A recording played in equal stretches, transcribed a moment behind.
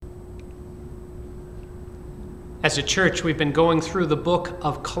As a church, we've been going through the book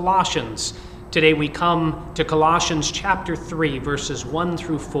of Colossians. Today we come to Colossians chapter 3, verses 1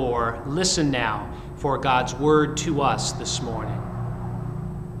 through 4. Listen now for God's word to us this morning.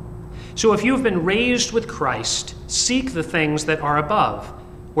 So if you have been raised with Christ, seek the things that are above,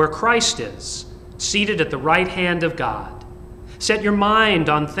 where Christ is, seated at the right hand of God. Set your mind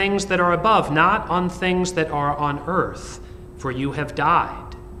on things that are above, not on things that are on earth, for you have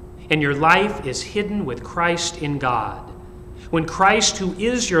died, and your life is hidden with Christ in God. When Christ, who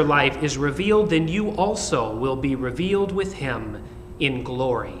is your life, is revealed, then you also will be revealed with him in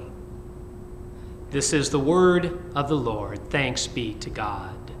glory. This is the word of the Lord. Thanks be to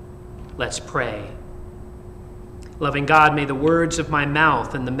God. Let's pray. Loving God, may the words of my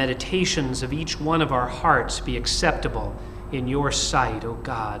mouth and the meditations of each one of our hearts be acceptable in your sight, O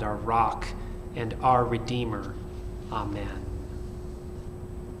God, our rock and our Redeemer. Amen.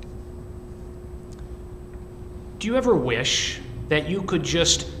 Do you ever wish that you could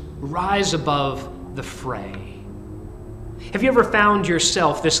just rise above the fray? Have you ever found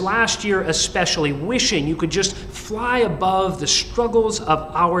yourself, this last year especially, wishing you could just fly above the struggles of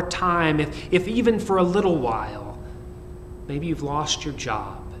our time, if even for a little while? Maybe you've lost your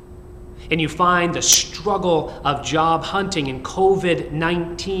job, and you find the struggle of job hunting in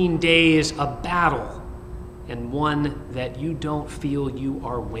COVID-19 days a battle, and one that you don't feel you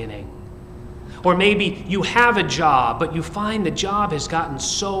are winning. Or maybe you have a job, but you find the job has gotten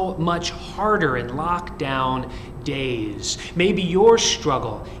so much harder in lockdown days. Maybe your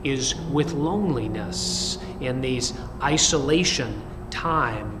struggle is with loneliness in these isolation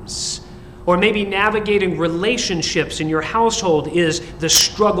times. Or maybe navigating relationships in your household is the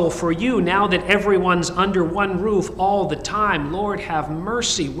struggle for you now that everyone's under one roof all the time. Lord, have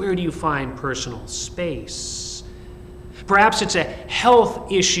mercy. Where do you find personal space? Perhaps it's a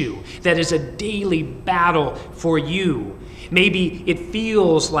health issue that is a daily battle for you. Maybe it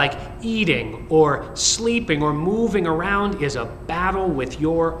feels like eating or sleeping or moving around is a battle with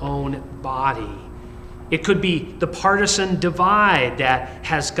your own body. It could be the partisan divide that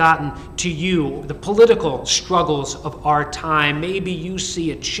has gotten to you, the political struggles of our time. Maybe you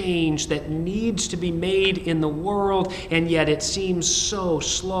see a change that needs to be made in the world, and yet it seems so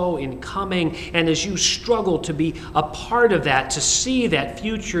slow in coming. And as you struggle to be a part of that, to see that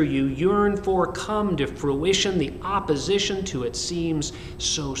future you yearn for come to fruition, the opposition to it seems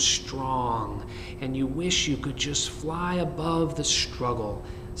so strong. And you wish you could just fly above the struggle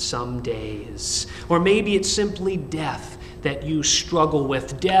some days. Or maybe it's simply death that you struggle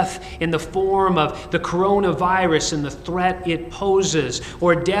with. Death in the form of the coronavirus and the threat it poses,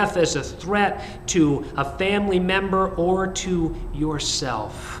 or death as a threat to a family member or to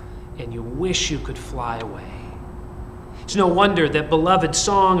yourself, and you wish you could fly away. It's no wonder that beloved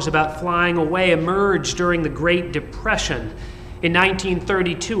songs about flying away emerged during the Great Depression. In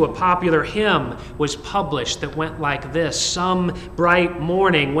 1932, a popular hymn was published that went like this: "Some bright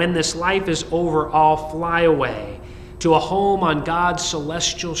morning, when this life is over, I'll fly away. To a home on God's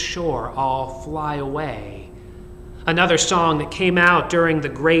celestial shore, I'll fly away." Another song that came out during the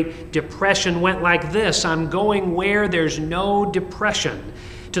Great Depression went like this: "I'm going where there's no depression.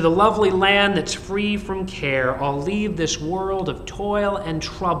 To the lovely land that's free from care, I'll leave this world of toil and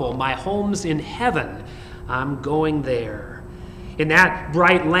trouble. My home's in heaven, I'm going there. In that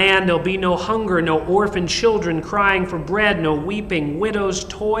bright land there'll be no hunger, no orphan children crying for bread, no weeping widows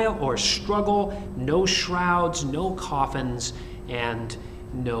toil or struggle, no shrouds, no coffins, and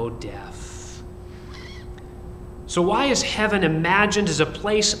no death." So why is heaven imagined as a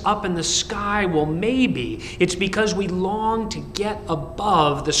place up in the sky? Well, maybe it's because we long to get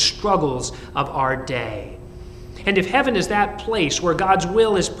above the struggles of our day. And if heaven is that place where God's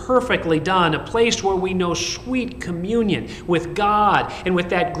will is perfectly done, a place where we know sweet communion with God and with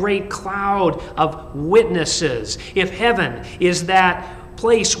that great cloud of witnesses, if heaven is that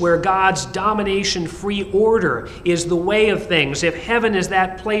place where God's domination-free order is the way of things, if heaven is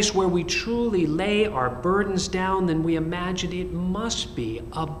that place where we truly lay our burdens down, then we imagine it must be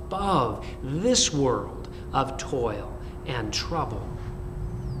above this world of toil and trouble.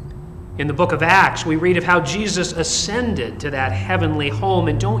 In the book of Acts, we read of how Jesus ascended to that heavenly home.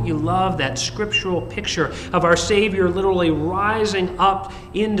 And don't you love that scriptural picture of our Savior literally rising up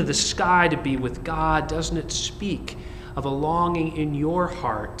into the sky to be with God? Doesn't it speak of a longing in your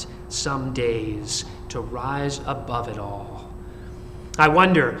heart some days to rise above it all? I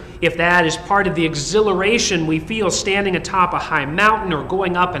wonder if that is part of the exhilaration we feel standing atop a high mountain or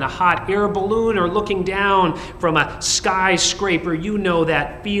going up in a hot air balloon or looking down from a skyscraper. You know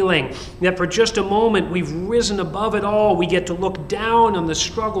that feeling that for just a moment we've risen above it all. We get to look down on the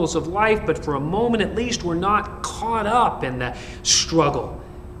struggles of life, but for a moment at least we're not caught up in the struggle.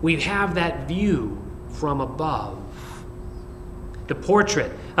 We have that view from above. The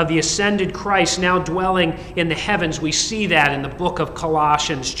portrait of the ascended Christ now dwelling in the heavens, we see that in the book of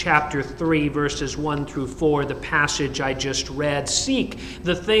Colossians chapter 3, verses 1 through 4, the passage I just read. Seek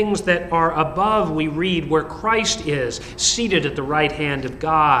the things that are above, we read, where Christ is, seated at the right hand of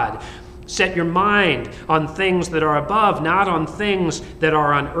God. Set your mind on things that are above, not on things that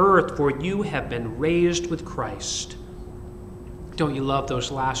are on earth, for you have been raised with Christ. Don't you love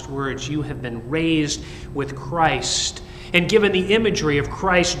those last words? You have been raised with Christ. And given the imagery of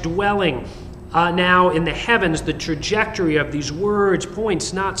Christ dwelling now in the heavens, the trajectory of these words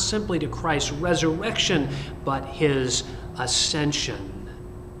points not simply to Christ's resurrection, but his ascension.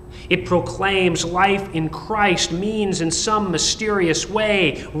 It proclaims life in Christ means in some mysterious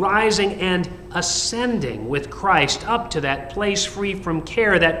way rising and ascending with Christ up to that place free from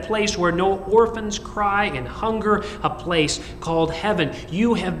care, that place where no orphans cry in hunger, a place called heaven.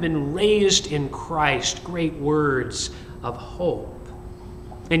 You have been raised in Christ. Great words of hope.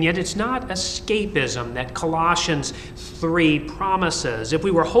 And yet it's not escapism that Colossians 3 promises. If we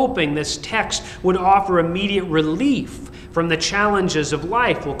were hoping this text would offer immediate relief from the challenges of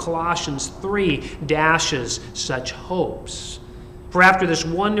life, well, Colossians 3 dashes such hopes. For after this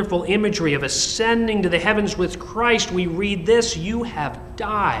wonderful imagery of ascending to the heavens with Christ, we read this: you have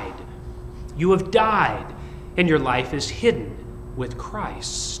died. You have died, and your life is hidden with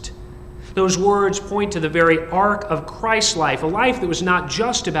Christ. Those words point to the very arc of Christ's life, a life that was not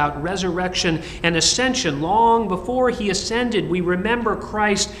just about resurrection and ascension. Long before he ascended, we remember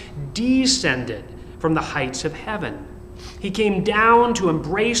Christ descended from the heights of heaven. He came down to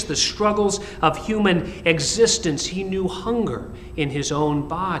embrace the struggles of human existence. He knew hunger in his own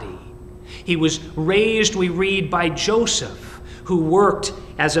body. He was raised, we read, by Joseph, who worked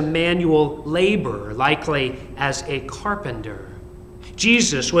as a manual laborer, likely as a carpenter.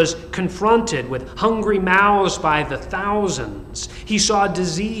 Jesus was confronted with hungry mouths by the thousands. He saw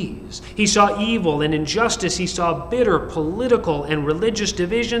disease. He saw evil and injustice. He saw bitter political and religious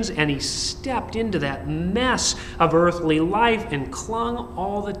divisions, and he stepped into that mess of earthly life and clung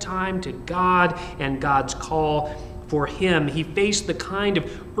all the time to God and God's call for him. He faced the kind of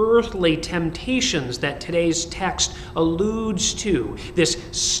earthly temptations that today's text alludes to, this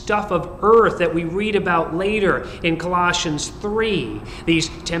stuff of earth that we read about later in Colossians 3, these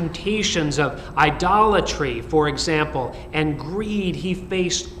temptations of idolatry, for example, and greed. He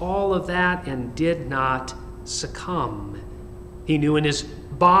faced all of that and did not succumb. He knew in his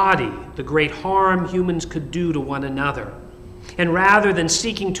body the great harm humans could do to one another. And rather than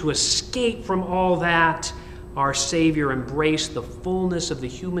seeking to escape from all that, our Savior embraced the fullness of the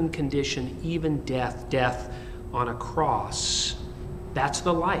human condition, even death on a cross. That's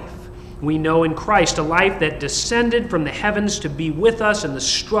the life we know in Christ, a life that descended from the heavens to be with us in the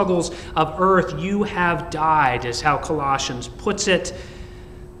struggles of earth. You have died, is how Colossians puts it.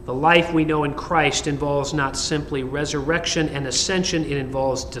 The life we know in Christ involves not simply resurrection and ascension, it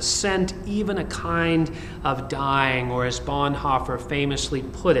involves descent, even a kind of dying, or as Bonhoeffer famously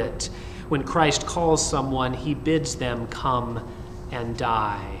put it, when Christ calls someone, he bids them come and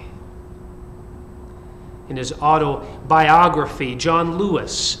die. In his autobiography, John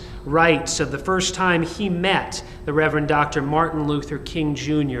Lewis writes of the first time he met the Reverend Dr. Martin Luther King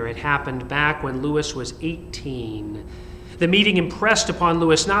Jr. It happened back when Lewis was 18. The meeting impressed upon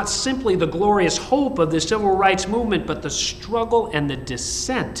Lewis not simply the glorious hope of the civil rights movement, but the struggle and the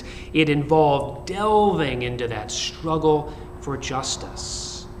descent it involved, delving into that struggle for justice.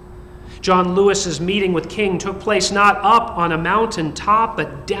 John Lewis's meeting with King took place not up on a mountain top,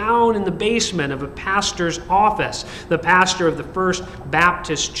 but down in the basement of a pastor's office, the pastor of the First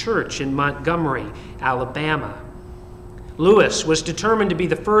Baptist Church in Montgomery, Alabama. Lewis was determined to be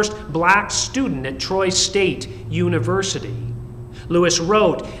the first black student at Troy State University. Lewis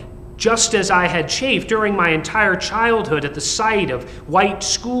wrote, "Just as I had chafed during my entire childhood at the sight of white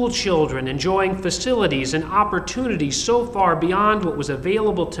school children enjoying facilities and opportunities so far beyond what was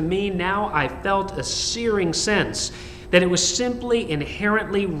available to me, now I felt a searing sense that it was simply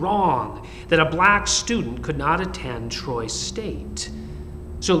inherently wrong that a black student could not attend Troy State."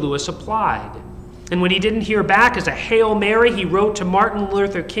 So Lewis applied. And when he didn't hear back as a Hail Mary, he wrote to Martin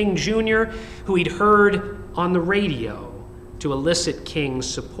Luther King Jr., who he'd heard on the radio, to elicit King's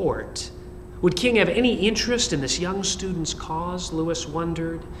support. Would King have any interest in this young student's cause, Lewis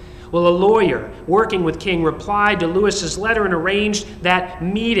wondered? Well, a lawyer working with King replied to Lewis's letter and arranged that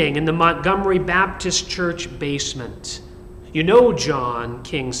meeting in the Montgomery Baptist Church basement. You know, John,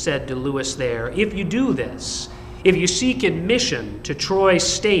 King said to Lewis there, if you do this, if you seek admission to Troy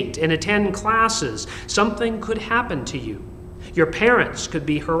State and attend classes, something could happen to you. Your parents could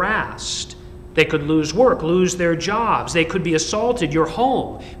be harassed. They could lose work, lose their jobs. They could be assaulted. Your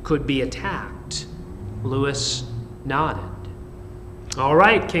home could be attacked. Lewis nodded. All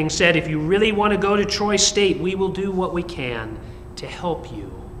right, King said, if you really want to go to Troy State, we will do what we can to help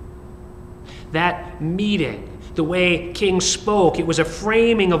you. That meeting, the way King spoke, it was a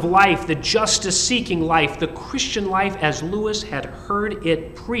framing of life, the justice-seeking life, the Christian life as Lewis had heard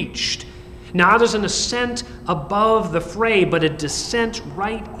it preached. Not as an ascent above the fray, but a descent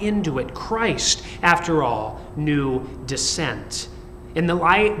right into it. Christ, after all, knew descent. And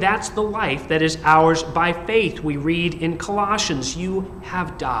that's the life that is ours by faith. We read in Colossians, you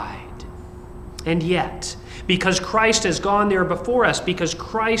have died. And yet, because Christ has gone there before us, because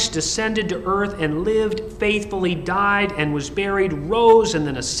Christ descended to earth and lived faithfully, died and was buried, rose and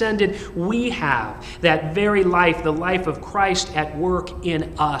then ascended, we have that very life, the life of Christ at work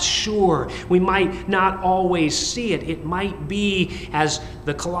in us. Sure, we might not always see it. It might be, as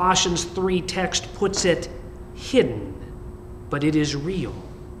the Colossians 3 text puts it, hidden, but it is real.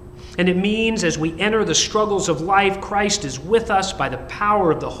 And it means as we enter the struggles of life, Christ is with us by the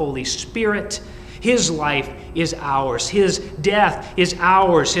power of the Holy Spirit. His life is ours. His death is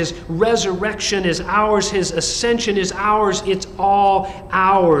ours. His resurrection is ours. His ascension is ours. It's all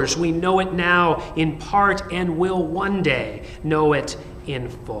ours. We know it now in part and will one day know it in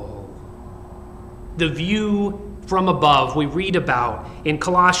full. The view from above we read about in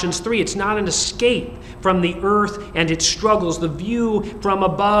Colossians 3, it's not an escape from the earth and its struggles. The view from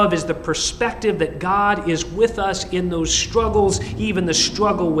above is the perspective that God is with us in those struggles, even the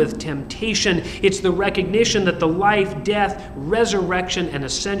struggle with temptation. It's the recognition that the life, death, resurrection, and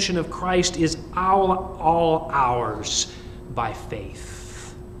ascension of Christ is all ours by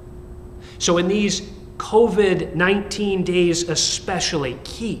faith. So in these COVID-19 days especially,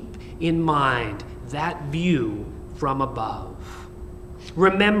 keep in mind that view from above.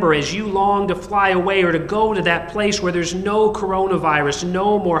 Remember, as you long to fly away or to go to that place where there's no coronavirus,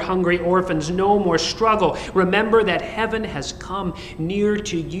 no more hungry orphans, no more struggle, remember that heaven has come near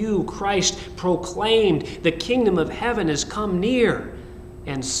to you. Christ proclaimed the kingdom of heaven has come near,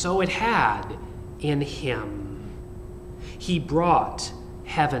 and so it had in him. He brought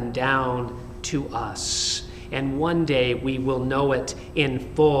heaven down to us. And one day we will know it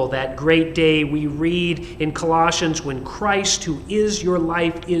in full. That great day we read in Colossians when Christ, who is your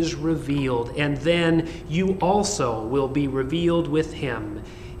life, is revealed. And then you also will be revealed with him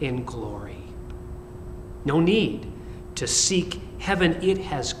in glory. No need to seek heaven. It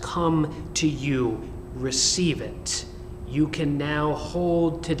has come to you. Receive it. You can now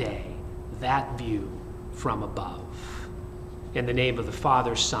hold today that view from above. In the name of the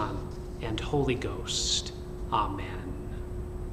Father, Son, and Holy Ghost. Amen.